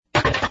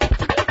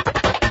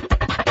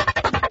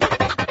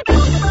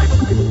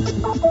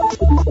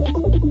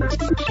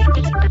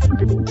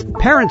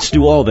Parents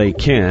do all they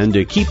can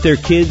to keep their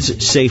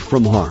kids safe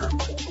from harm.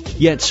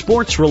 Yet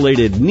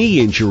sports-related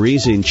knee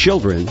injuries in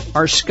children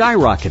are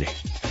skyrocketing.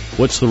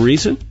 What's the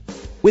reason?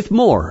 With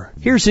more,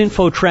 here's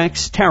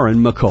InfoTrack's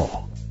Taryn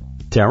McCall.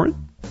 Taryn?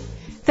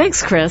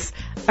 Thanks, Chris.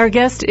 Our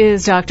guest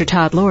is Dr.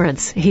 Todd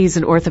Lawrence. He's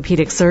an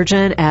orthopedic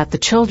surgeon at the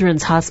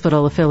Children's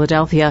Hospital of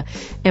Philadelphia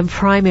and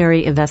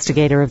primary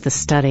investigator of the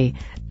study.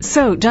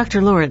 So,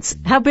 Dr. Lawrence,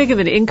 how big of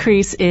an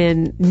increase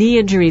in knee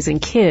injuries in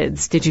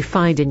kids did you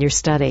find in your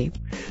study?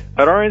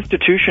 At our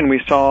institution,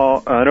 we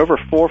saw an over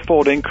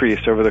fourfold increase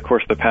over the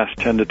course of the past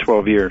 10 to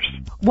 12 years.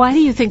 Why do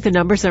you think the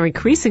numbers are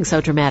increasing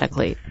so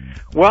dramatically?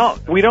 Well,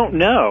 we don't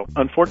know,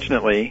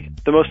 unfortunately.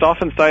 The most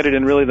often cited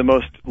and really the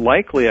most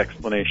likely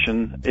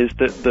explanation is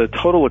that the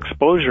total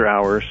exposure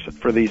hours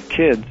for these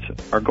kids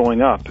are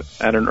going up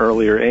at an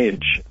earlier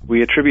age.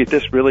 We attribute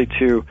this really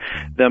to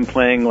them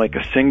playing like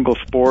a single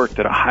sport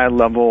at a high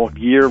level,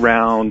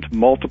 year-round,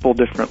 multiple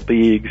different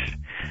leagues.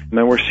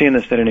 And we're seeing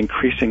this at an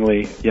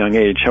increasingly young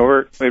age.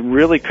 However, it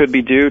really could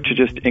be due to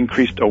just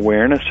increased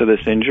awareness of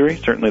this injury.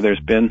 Certainly there's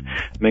been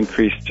an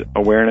increased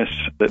awareness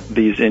that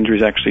these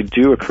injuries actually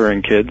do occur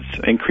in kids,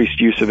 increased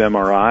use of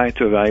MRI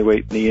to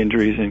evaluate knee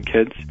injuries in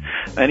kids,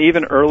 and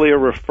even earlier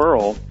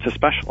referral to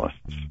specialists.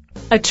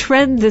 A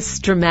trend this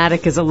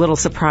dramatic is a little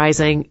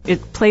surprising.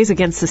 It plays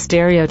against the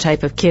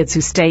stereotype of kids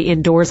who stay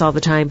indoors all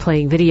the time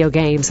playing video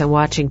games and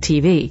watching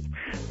TV.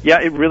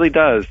 Yeah, it really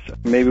does.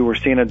 Maybe we're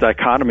seeing a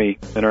dichotomy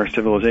in our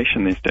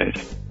civilization these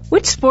days.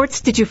 Which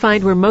sports did you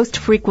find were most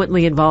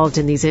frequently involved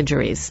in these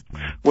injuries?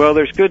 Well,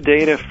 there's good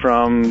data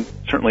from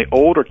certainly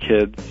older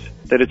kids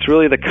that it's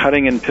really the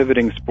cutting and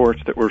pivoting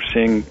sports that we're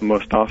seeing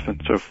most often.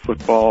 So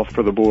football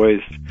for the boys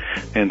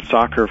and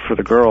soccer for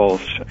the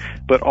girls.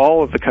 But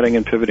all of the cutting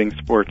and pivoting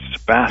sports,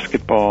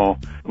 basketball,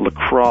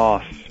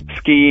 lacrosse,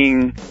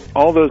 skiing,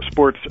 all those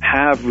sports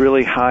have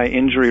really high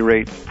injury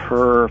rates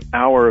per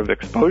hour of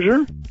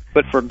exposure.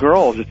 But for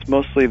girls, it's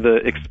mostly the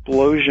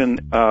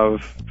explosion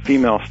of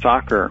female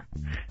soccer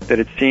that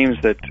it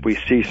seems that we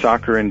see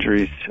soccer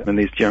injuries in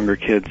these younger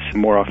kids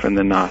more often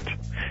than not.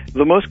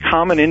 The most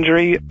common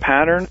injury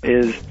pattern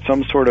is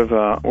some sort of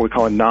what we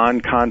call a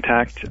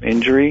non-contact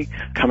injury,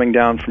 coming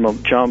down from a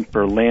jump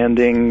or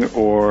landing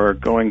or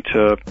going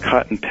to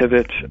cut and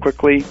pivot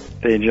quickly.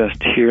 They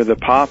just hear the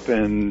pop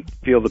and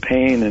feel the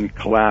pain and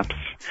collapse.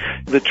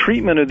 The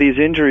treatment of these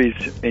injuries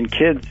in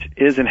kids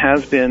is and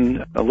has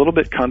been a little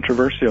bit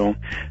controversial.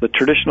 The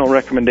traditional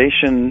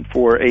recommendation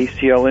for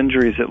ACL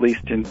injuries, at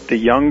least in the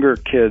younger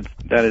kids,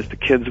 that is the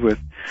kids with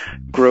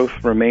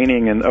growth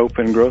remaining and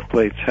open growth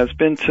plates, has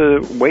been to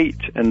wait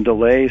and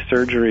delay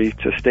surgery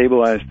to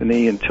stabilize the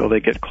knee until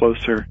they get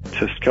closer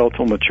to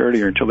skeletal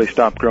maturity or until they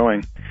stop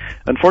growing.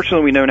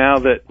 Unfortunately, we know now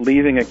that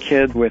leaving a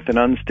kid with an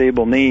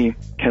unstable knee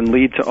can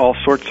lead to all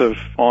sorts of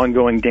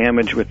ongoing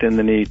damage within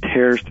the knee,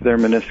 tears to their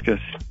meniscus,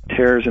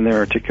 tears in their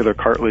articular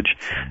cartilage,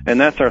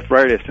 and that's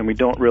arthritis, and we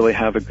don't really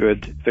have a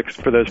good fix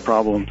for those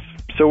problems.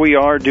 So we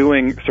are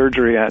doing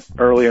surgery at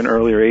earlier and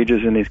earlier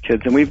ages in these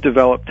kids, and we've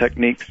developed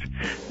techniques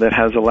that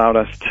has allowed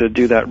us to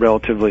do that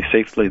relatively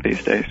safely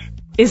these days.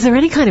 Is there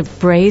any kind of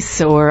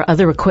brace or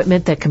other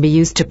equipment that can be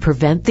used to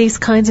prevent these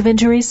kinds of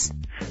injuries?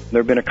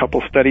 There have been a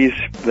couple studies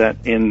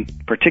that in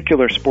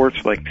particular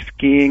sports like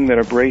skiing that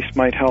a brace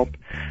might help,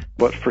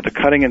 but for the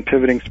cutting and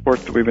pivoting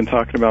sports that we've been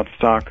talking about,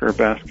 soccer,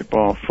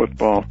 basketball,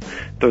 football,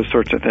 those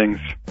sorts of things,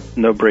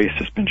 no brace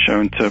has been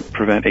shown to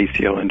prevent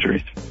ACL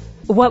injuries.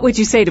 What would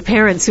you say to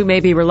parents who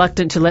may be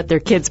reluctant to let their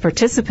kids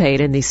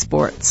participate in these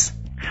sports?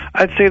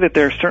 I'd say that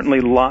there are certainly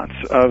lots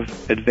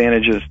of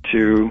advantages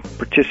to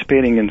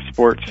participating in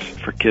sports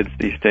for kids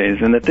these days,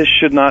 and that this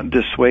should not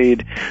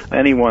dissuade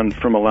anyone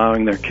from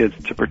allowing their kids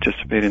to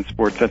participate in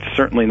sports. That's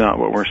certainly not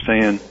what we're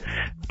saying.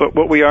 But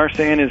what we are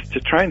saying is to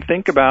try and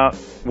think about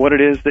what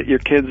it is that your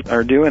kids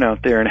are doing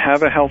out there and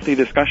have a healthy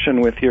discussion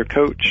with your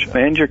coach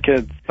and your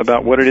kids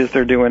about what it is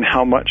they're doing,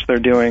 how much they're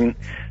doing.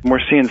 And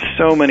we're seeing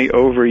so many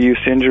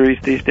overuse injuries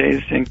these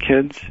days in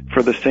kids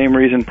for the same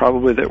reason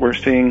probably that we're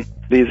seeing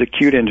these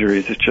acute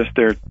injuries. It's just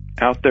they're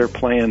out there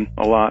playing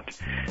a lot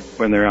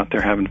when they're out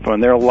there having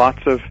fun. There are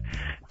lots of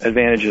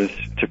advantages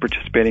to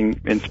participating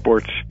in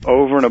sports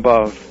over and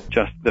above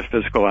just the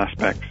physical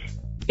aspects.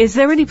 Is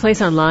there any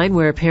place online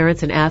where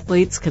parents and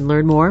athletes can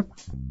learn more?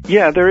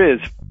 Yeah, there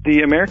is.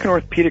 The American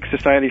Orthopedic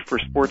Society for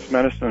Sports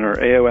Medicine, or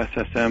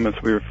AOSSM as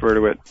we refer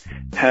to it,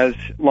 has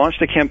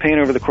launched a campaign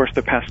over the course of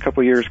the past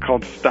couple of years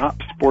called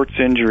Stop Sports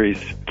Injuries,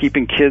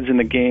 Keeping Kids in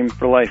the Game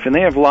for Life. And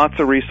they have lots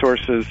of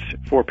resources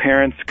for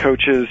parents,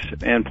 coaches,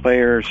 and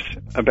players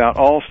about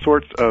all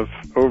sorts of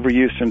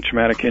overuse and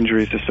traumatic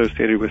injuries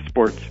associated with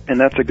sports. And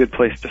that's a good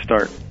place to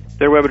start.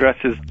 Their web address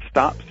is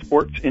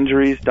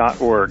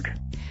stopsportsinjuries.org.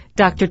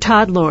 Dr.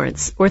 Todd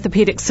Lawrence,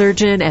 orthopedic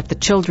surgeon at the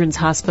Children's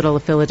Hospital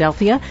of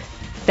Philadelphia.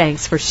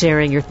 Thanks for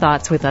sharing your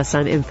thoughts with us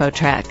on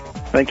InfoTrack.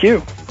 Thank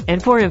you.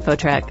 And for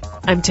InfoTrack,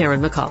 I'm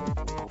Taryn McCall.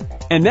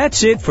 And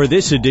that's it for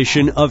this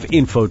edition of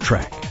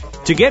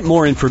InfoTrack. To get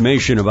more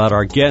information about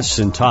our guests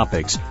and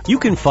topics, you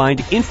can find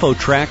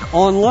InfoTrack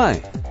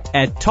online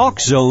at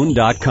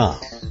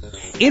TalkZone.com.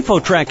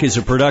 InfoTrack is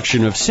a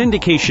production of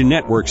Syndication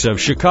Networks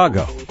of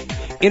Chicago.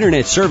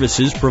 Internet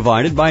services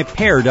provided by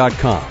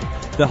Pair.com,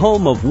 the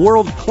home of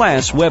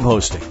world-class web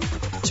hosting.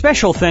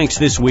 Special thanks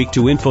this week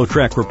to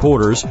InfoTrack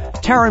reporters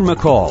Taryn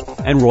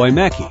McCall and Roy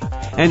Mackey,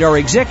 and our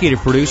executive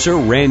producer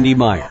Randy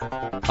Meyer.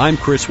 I'm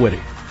Chris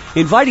Whitting,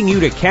 inviting you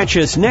to catch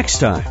us next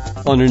time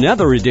on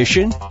another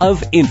edition of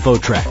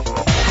InfoTrack.